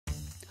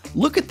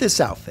Look at this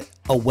outfit,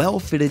 a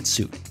well-fitted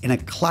suit in a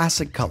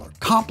classic color,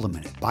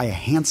 complemented by a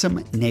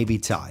handsome navy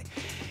tie.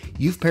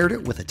 You've paired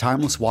it with a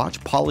timeless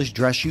watch, polished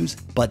dress shoes,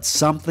 but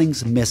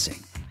something's missing.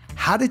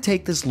 How to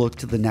take this look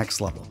to the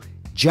next level?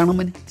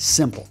 Gentlemen,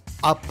 simple,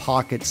 a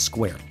pocket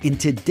square. In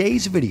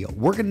today's video,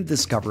 we're going to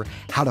discover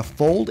how to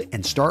fold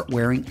and start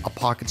wearing a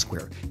pocket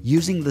square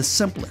using the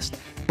simplest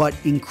but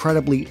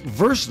incredibly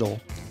versatile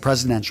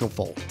presidential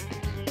fold.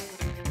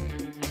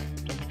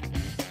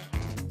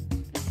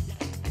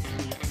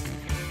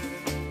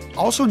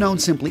 Also known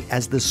simply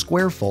as the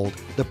square fold,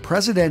 the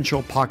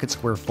presidential pocket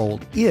square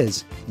fold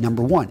is,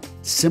 number 1,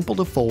 simple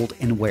to fold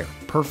and wear,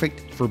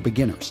 perfect for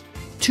beginners.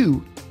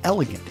 2,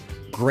 elegant,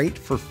 great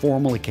for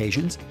formal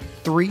occasions.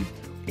 3,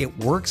 it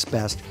works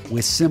best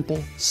with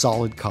simple,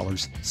 solid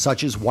colors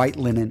such as white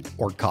linen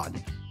or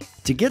cotton.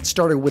 To get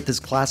started with this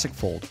classic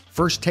fold,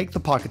 first take the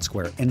pocket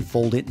square and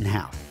fold it in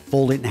half.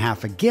 Fold it in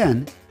half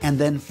again, and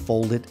then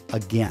fold it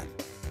again.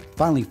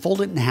 Finally, fold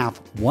it in half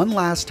one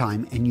last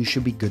time and you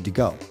should be good to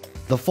go.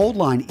 The fold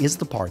line is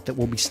the part that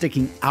will be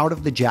sticking out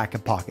of the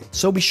jacket pocket,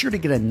 so be sure to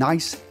get a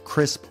nice,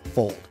 crisp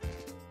fold.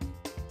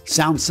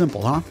 Sounds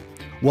simple, huh?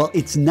 Well,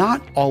 it's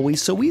not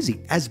always so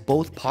easy, as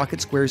both pocket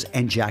squares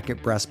and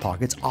jacket breast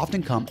pockets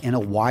often come in a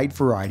wide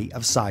variety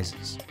of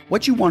sizes.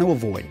 What you want to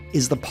avoid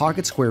is the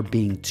pocket square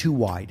being too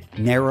wide,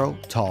 narrow,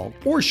 tall,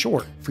 or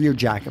short for your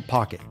jacket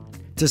pocket.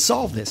 To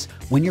solve this,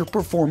 when you're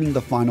performing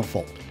the final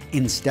fold,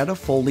 instead of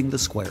folding the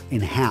square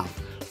in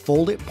half,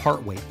 fold it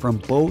partway from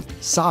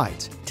both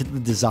sides to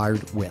the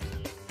desired width.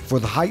 For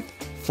the height,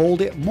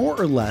 fold it more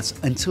or less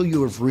until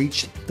you have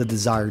reached the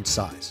desired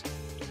size.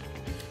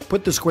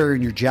 Put the square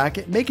in your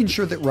jacket, making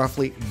sure that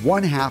roughly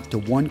 1/2 to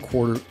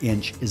 1/4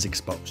 inch is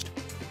exposed.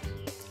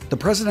 The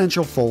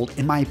presidential fold,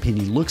 in my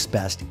opinion, looks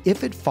best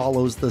if it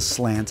follows the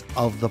slant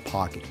of the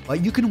pocket,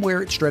 but you can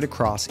wear it straight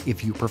across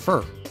if you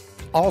prefer.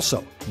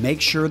 Also, make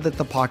sure that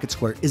the pocket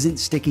square isn't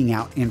sticking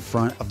out in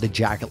front of the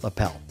jacket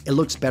lapel. It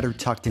looks better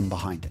tucked in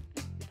behind it.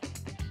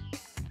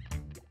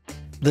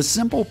 The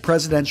simple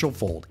presidential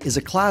fold is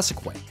a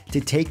classic way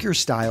to take your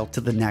style to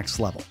the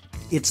next level.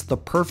 It's the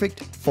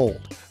perfect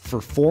fold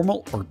for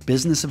formal or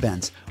business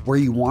events where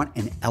you want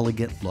an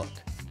elegant look.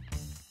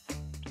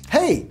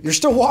 Hey, you're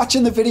still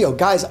watching the video.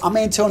 Guys, I'm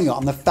Antonio.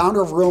 I'm the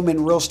founder of Real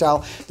Men Real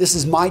Style. This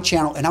is my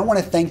channel, and I want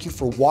to thank you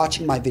for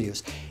watching my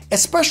videos,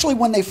 especially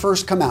when they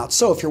first come out.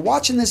 So if you're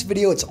watching this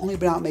video, it's only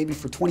been out maybe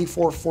for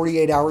 24,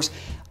 48 hours.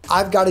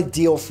 I've got a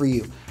deal for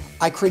you.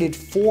 I created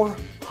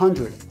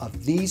 400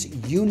 of these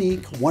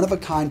unique,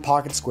 one-of-a-kind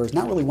pocket squares.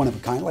 Not really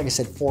one-of-a-kind, like I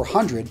said,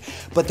 400,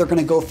 but they're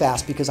gonna go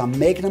fast because I'm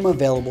making them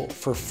available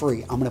for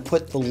free. I'm gonna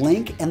put the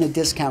link and the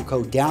discount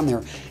code down there.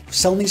 I'm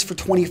selling these for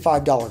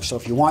 $25, so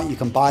if you want, you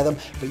can buy them,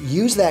 but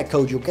use that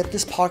code. You'll get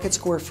this pocket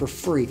square for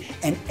free.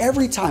 And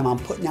every time I'm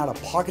putting out a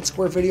pocket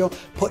square video,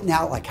 putting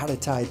out like how to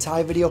tie a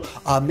tie video,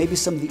 maybe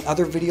some of the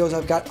other videos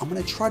I've got, I'm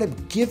gonna try to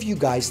give you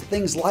guys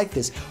things like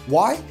this.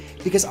 Why?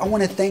 Because I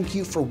wanna thank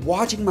you for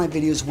watching my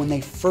videos when they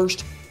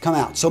first come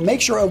out. So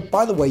make sure, oh,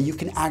 by the way, you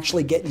can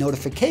actually get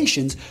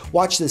notifications.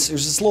 Watch this,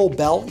 there's this little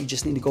bell. You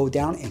just need to go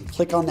down and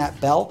click on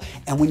that bell.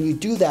 And when you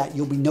do that,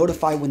 you'll be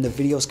notified when the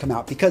videos come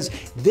out, because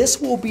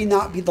this will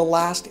not be the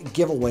last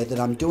giveaway that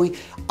I'm doing.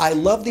 I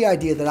love the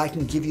idea that I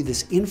can give you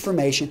this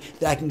information,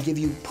 that I can give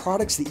you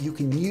products that you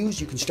can use.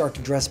 You can start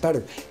to dress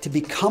better, to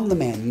become the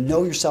man you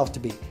know yourself to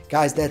be.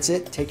 Guys, that's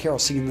it. Take care. I'll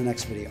see you in the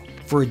next video.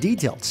 For a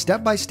detailed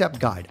step-by-step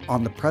guide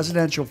on the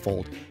presidential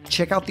fold,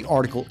 check out the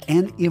article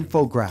and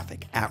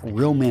infographic at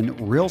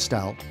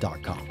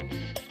realmenrealstyle.com.